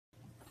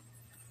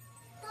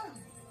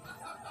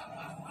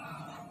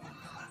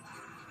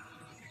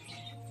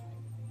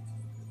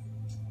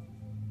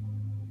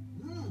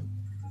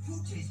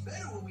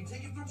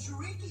take it from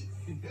Shariki.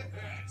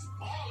 It's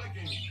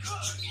bollocking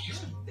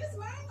good. This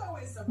mango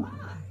is sublime.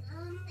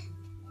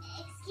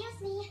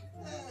 Excuse me.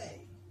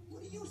 Hey,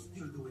 what are you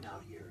still doing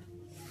out here?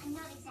 I'm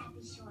not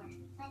exactly sure,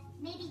 but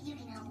maybe you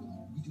can help me.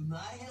 We do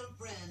not help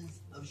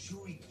friends of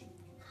Shariki.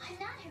 I'm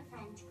not her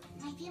friend.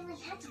 My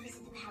family had to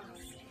visit the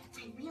palace.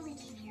 I really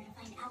came here to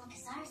find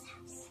Alakazar's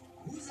house.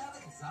 Who's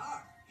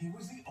Alakazar? He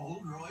was the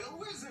old royal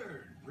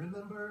wizard,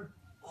 remember?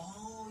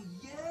 Oh,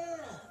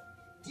 yeah.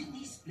 Didn't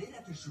he split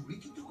after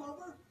Shariki took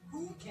over?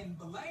 Who can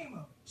blame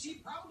him? She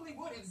probably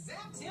would have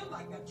zapped him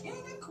like a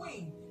king and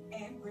queen.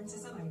 And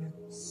Princess Elena.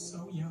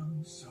 So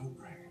young. So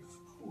brave.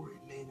 Poor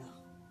Elena.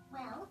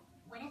 Well,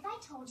 what if I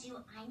told you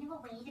I knew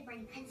a way to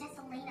bring Princess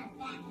Elena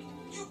back?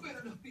 You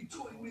better not be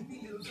toying with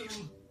me, little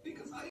girl,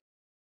 because I